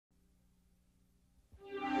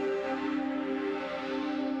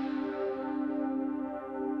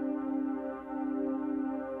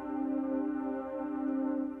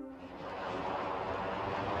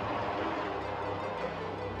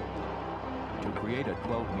To create a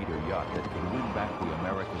 12-meter yacht that can win back the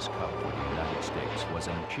America's Cup for the United States was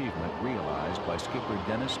an achievement realized by skipper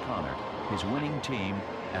Dennis Conner, his winning team,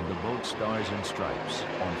 and the boat Stars and Stripes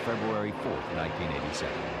on February 4,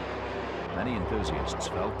 1987. Many enthusiasts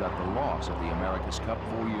felt that the loss of the America's Cup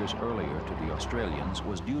 4 years earlier to the Australians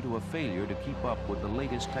was due to a failure to keep up with the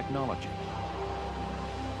latest technology.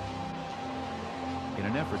 In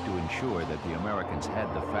an effort to ensure that the Americans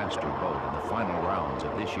had the faster boat in the final rounds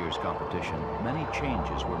of this year's competition, many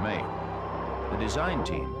changes were made. The design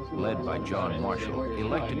team, led by John Marshall,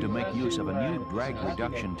 elected to make use of a new drag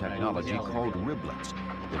reduction technology called Riblets,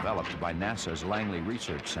 developed by NASA's Langley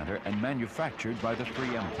Research Center and manufactured by the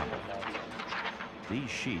 3M Company. These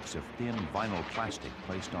sheets of thin vinyl plastic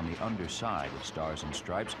placed on the underside of Stars and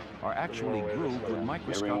Stripes are actually grooved with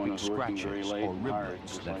microscopic scratches or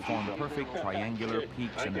riblets that form perfect triangular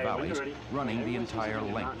peaks and valleys running the entire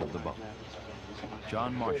length of the boat.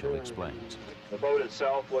 John Marshall explains. The boat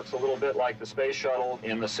itself looks a little bit like the space shuttle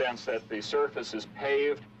in the sense that the surface is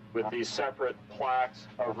paved with these separate plaques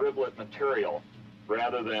of riblet material.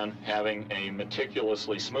 Rather than having a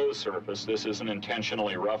meticulously smooth surface, this is an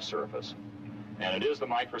intentionally rough surface. And it is the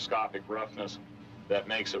microscopic roughness that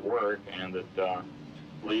makes it work and that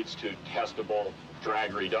leads to testable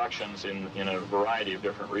drag reductions in a variety of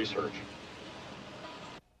different research.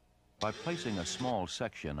 By placing a small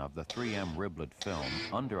section of the 3M riblet film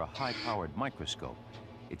under a high-powered microscope,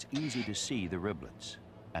 it's easy to see the riblets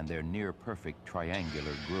and their near-perfect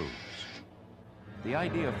triangular grooves. The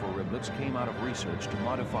idea for riblets came out of research to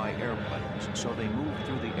modify airplanes so they move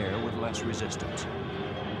through the air with less resistance.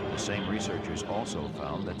 The same researchers also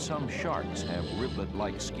found that some sharks have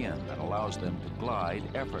riblet-like skin that allows them to glide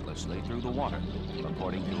effortlessly through the water,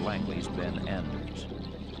 according to Langley's Ben Anders.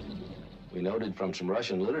 We noted from some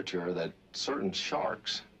Russian literature that certain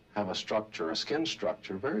sharks have a structure, a skin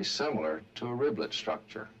structure, very similar to a riblet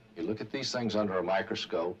structure. You look at these things under a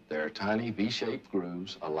microscope, they're tiny V-shaped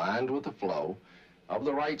grooves aligned with the flow of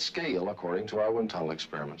the right scale, according to our wind tunnel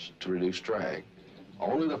experiments, to reduce drag.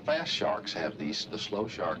 Only the fast sharks have these, the slow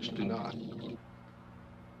sharks do not.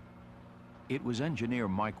 It was engineer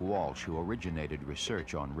Mike Walsh who originated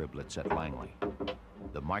research on riblets at Langley.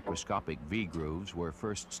 The microscopic V-grooves were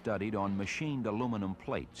first studied on machined aluminum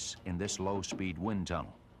plates in this low-speed wind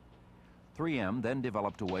tunnel. 3M then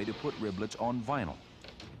developed a way to put riblets on vinyl.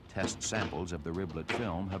 Test samples of the riblet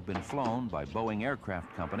film have been flown by Boeing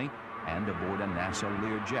Aircraft Company and aboard a NASA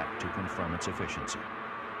Learjet to confirm its efficiency.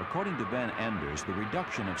 According to Ben Anders, the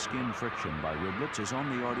reduction of skin friction by riblets is on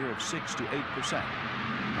the order of 6 to 8%,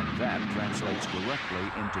 and that translates directly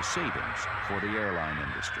into savings for the airline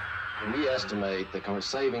industry. We estimate the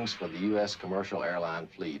savings for the U.S. commercial airline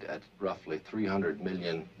fleet at roughly $300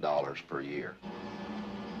 million per year.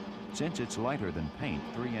 Since it's lighter than paint,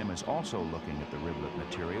 3M is also looking at the riblet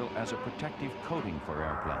material as a protective coating for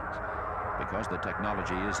airplanes. Because the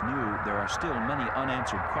technology is new, there are still many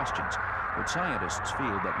unanswered questions, but scientists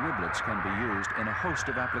feel that riblets can be used in a host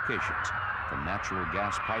of applications, from natural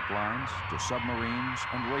gas pipelines to submarines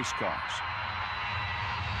and race cars.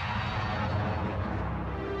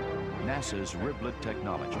 NASA's Riblet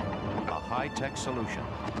technology, a high-tech solution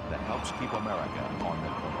that helps keep America on the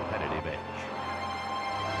competitive edge.